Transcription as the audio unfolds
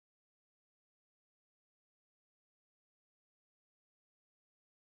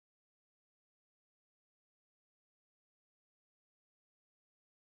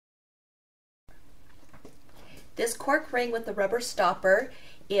This cork ring with the rubber stopper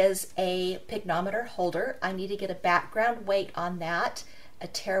is a pycnometer holder. I need to get a background weight on that, a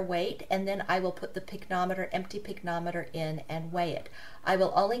tare weight, and then I will put the pycnometer, empty pycnometer in and weigh it. I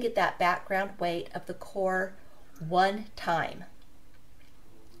will only get that background weight of the core one time.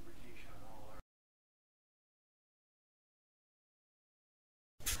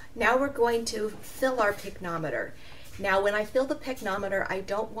 Now we're going to fill our pycnometer. Now when I fill the pycnometer, I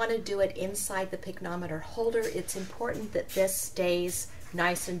don't want to do it inside the pycnometer holder. It's important that this stays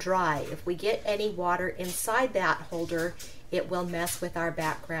nice and dry. If we get any water inside that holder, it will mess with our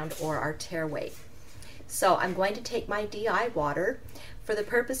background or our tare weight. So I'm going to take my DI water. For the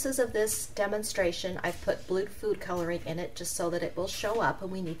purposes of this demonstration, I've put blue food coloring in it just so that it will show up,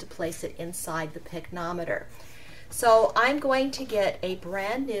 and we need to place it inside the pycnometer. So I'm going to get a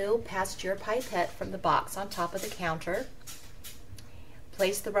brand new Pasteur pipette from the box on top of the counter,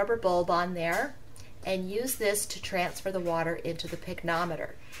 place the rubber bulb on there, and use this to transfer the water into the pycnometer.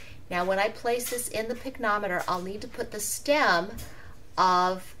 Now when I place this in the pycnometer, I'll need to put the stem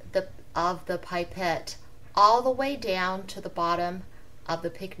of the pipette all the way down to the bottom of the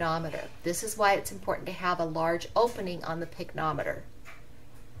pycnometer. This is why it's important to have a large opening on the pycnometer.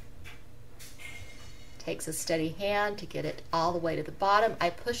 Takes a steady hand to get it all the way to the bottom. I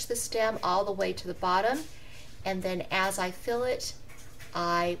push the stem all the way to the bottom, and then as I fill it,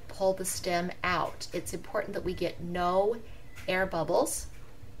 I pull the stem out. It's important that we get no air bubbles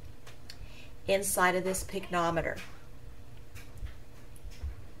inside of this pycnometer.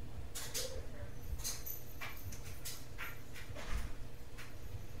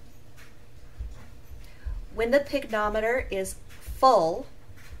 When the pycnometer is full,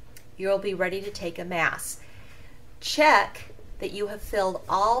 you'll be ready to take a mass. Check that you have filled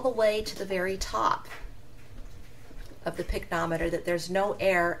all the way to the very top of the pycnometer, that there's no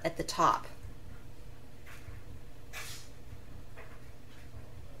air at the top.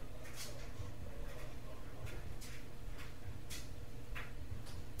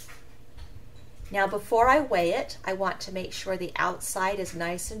 Now before I weigh it, I want to make sure the outside is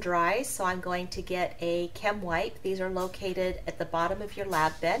nice and dry, so I'm going to get a chem wipe. These are located at the bottom of your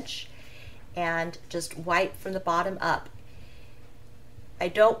lab bench, and just wipe from the bottom up. I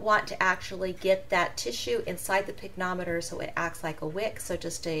don't want to actually get that tissue inside the pycnometer so it acts like a wick, so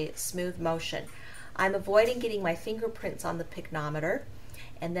just a smooth motion. I'm avoiding getting my fingerprints on the pycnometer,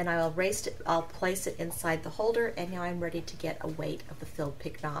 and then I'll place it inside the holder, and now I'm ready to get a weight of the filled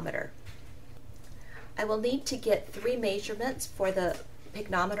pycnometer. I will need to get 3 measurements for the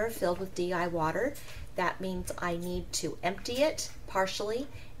pycnometer filled with DI water. That means I need to empty it partially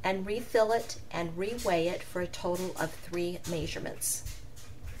and refill it and reweigh it for a total of 3 measurements.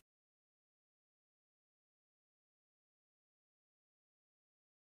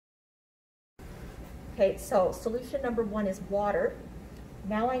 Okay, so solution number 1 is water.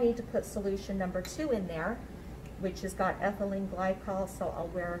 Now I need to put solution number 2 in there, which has got ethylene glycol, so I'll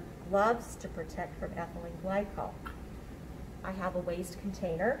wear gloves to protect from ethylene glycol. I have a waste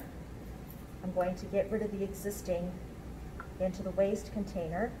container. I'm going to get rid of the existing into the waste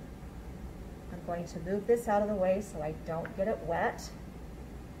container. I'm going to move this out of the way so I don't get it wet.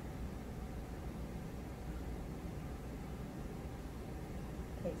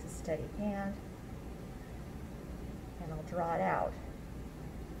 Takes a steady hand, and I'll draw it out.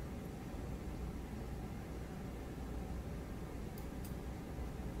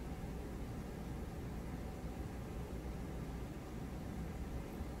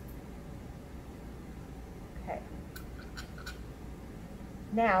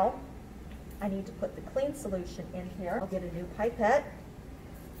 Now, I need to put the clean solution in here. I'll get a new pipette.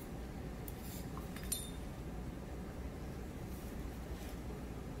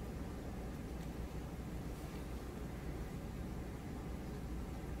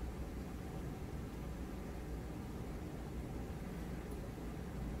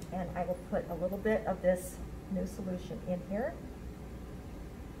 And I will put a little bit of this new solution in here.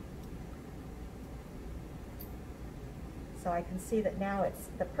 So I can see that now it's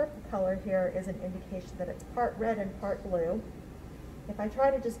the purple color here is an indication that it's part red and part blue. If I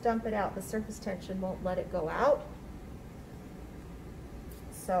try to just dump it out, the surface tension won't let it go out.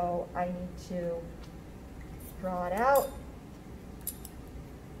 So I need to draw it out.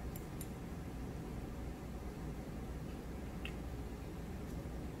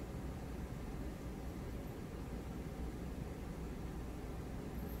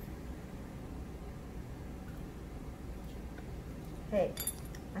 Okay,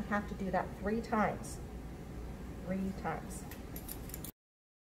 I have to do that 3 times. 3 times.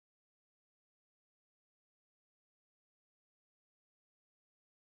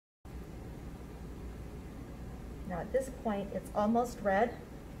 At this point, it's almost red.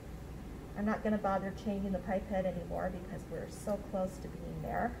 I'm not going to bother changing the pipette anymore because we're so close to being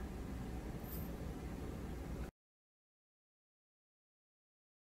there.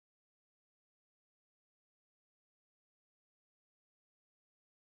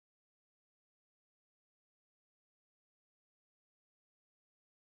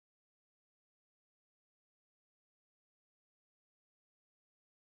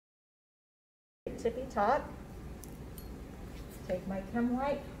 Tippy top. Take my chem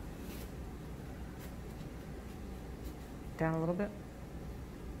wipe. Down a little bit.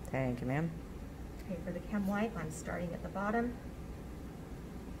 Thank you, ma'am. Okay, for the chem wipe, I'm starting at the bottom.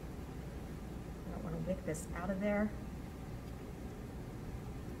 I don't want to wick this out of there.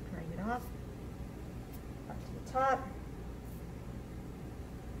 Drying it off. Up to the top.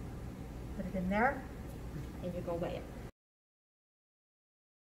 Put it in there, and you go weigh it.